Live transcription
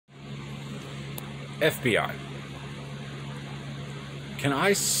FBI. Can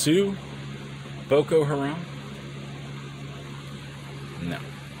I sue Boko Haram? No.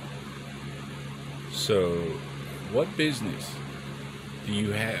 So, what business do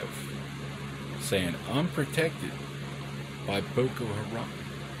you have saying I'm protected by Boko Haram?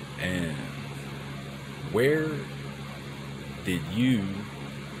 And where did you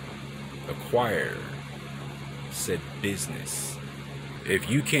acquire said business? If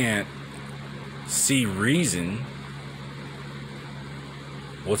you can't see reason,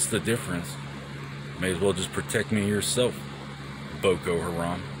 what's the difference? May as well just protect me yourself, Boko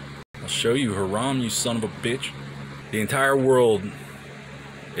Haram. I'll show you, Haram, you son of a bitch. The entire world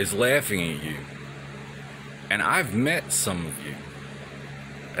is laughing at you. And I've met some of you.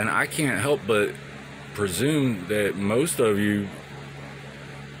 And I can't help but presume that most of you,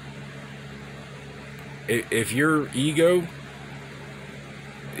 if your ego,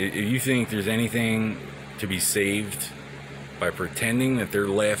 if you think there's anything to be saved by pretending that they're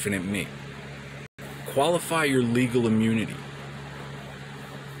laughing at me, qualify your legal immunity.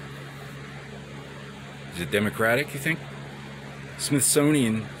 Is it democratic, you think?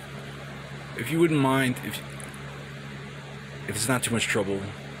 Smithsonian, if you wouldn't mind, if it's not too much trouble,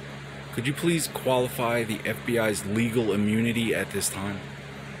 could you please qualify the FBI's legal immunity at this time?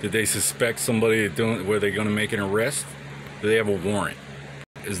 Did they suspect somebody doing, were they going to make an arrest? Do they have a warrant?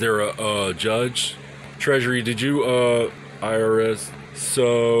 Is there a judge? Treasury, did you, IRS?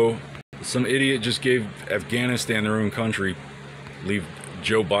 So, some idiot just gave Afghanistan their own country. Leave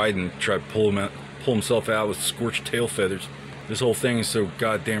Joe Biden try to pull himself out with scorched tail feathers. This whole thing is so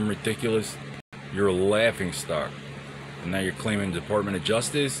goddamn ridiculous. You're a laughingstock. And now you're claiming Department of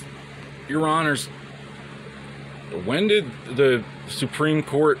Justice? Your Honors, when did the Supreme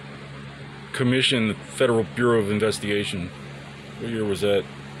Court commission the Federal Bureau of Investigation? What year was that?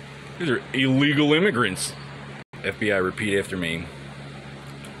 These are illegal immigrants. FBI, repeat after me.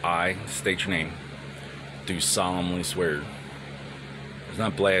 I, state your name, do solemnly swear. It's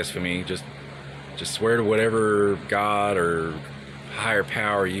not blasphemy, just swear to whatever God or higher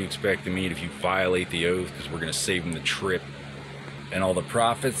power you expect to meet if you violate the oath, because we're going to save them the trip. And all the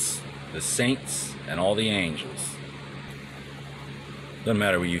prophets, the saints, and all the angels. Doesn't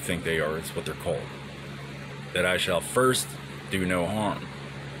matter what you think they are, it's what they're called. That I shall first do no harm.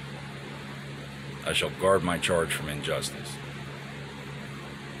 I shall guard my charge from injustice.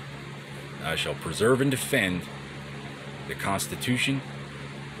 I shall preserve and defend the Constitution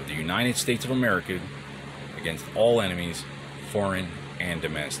of the United States of America against all enemies, foreign and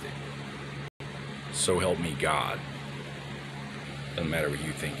domestic. So help me God. Doesn't matter what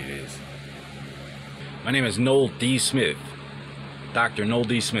you think it is. My name is Noel D. Smith. Dr. Noel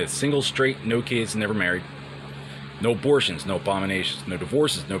D. Smith. Single, straight, no kids, never married. No abortions, no abominations, no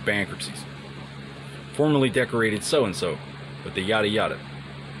divorces, no bankruptcies. Formerly decorated so-and-so with the yada yada.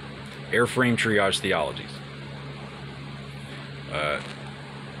 Airframe triage theologies.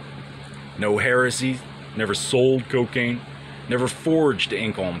 No heresies, never sold cocaine, never forged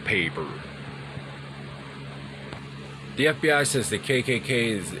ink on paper. The FBI says the KKK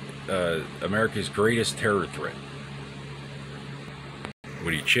is America's greatest terror threat.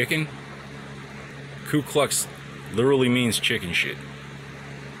 What are you, chicken? Ku Klux literally means chicken shit.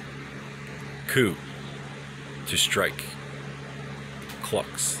 Ku, to strike.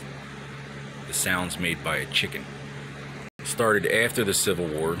 Klux, the sounds made by a chicken. Started after the Civil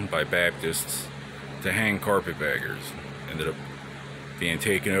War by Baptists to hang carpetbaggers. Ended up being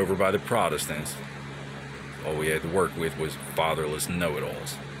taken over by the Protestants. All we had to work with was fatherless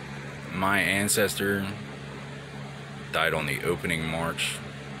know-it-alls. My ancestor died on the opening march.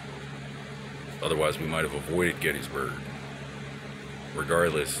 Otherwise, we might have avoided Gettysburg.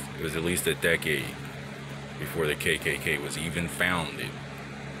 Regardless, it was at least a decade before the KKK was even founded.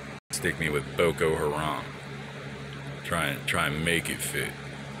 Stick me with Boko Haram. Try and make it fit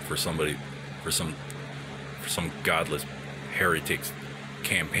for somebody, for some godless heretics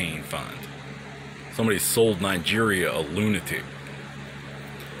campaign fund. Somebody sold Nigeria a lunatic.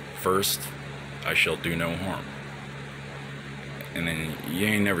 First, I shall do no harm. And then you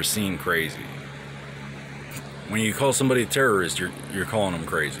ain't never seen crazy. When you call somebody a terrorist, you're calling them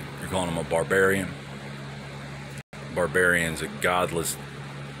crazy. You're calling them a barbarian. Barbarian's a godless,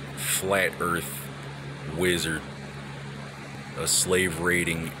 flat earth wizard. A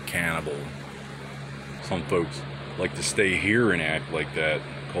slave-raiding cannibal. Some folks like to stay here and act like that,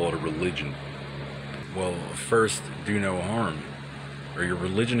 call it a religion. Well, first, do no harm, or your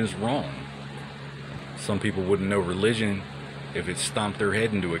religion is wrong. Some people wouldn't know religion if it stomped their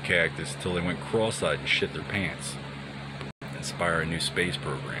head into a cactus till they went cross-eyed and shit their pants. Inspire a new space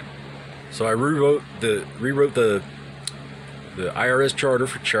program. So I rewrote the IRS charter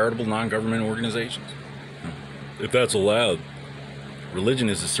for charitable non-government organizations. If that's allowed, religion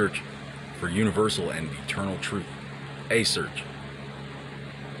is a search for universal and eternal truth. A search.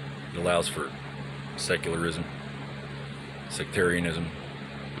 It allows for secularism, sectarianism,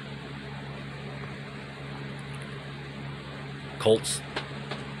 cults,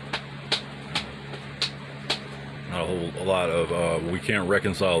 not a lot of we can't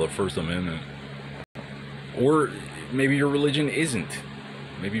reconcile the First Amendment. Or maybe your religion isn't.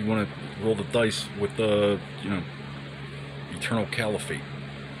 Maybe you want to roll the dice with the, eternal caliphate.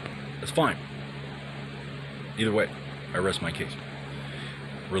 That's fine. Either way, I rest my case.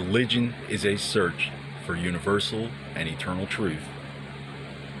 Religion is a search for universal and eternal truth,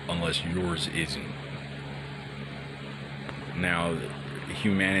 unless yours isn't. Now,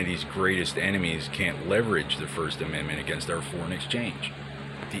 humanity's greatest enemies can't leverage the First Amendment against our foreign exchange.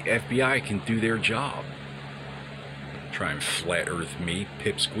 The FBI can do their job. Try and flat earth me,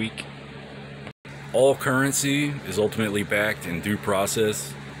 pipsqueak. All currency is ultimately backed in due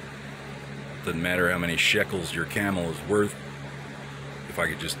process. Doesn't matter how many shekels your camel is worth, if I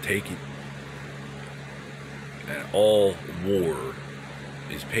could just take it. And all war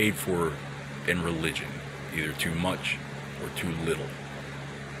is paid for in religion, either too much or too little.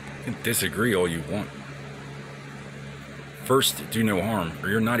 You can disagree all you want. First, do no harm, or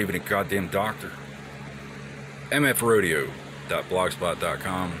you're not even a goddamn doctor.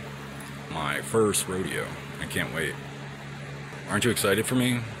 mfrodeo.blogspot.com. My first rodeo. I can't wait. Aren't you excited for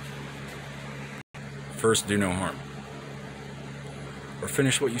me? First, do no harm. Or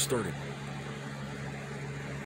finish what you started.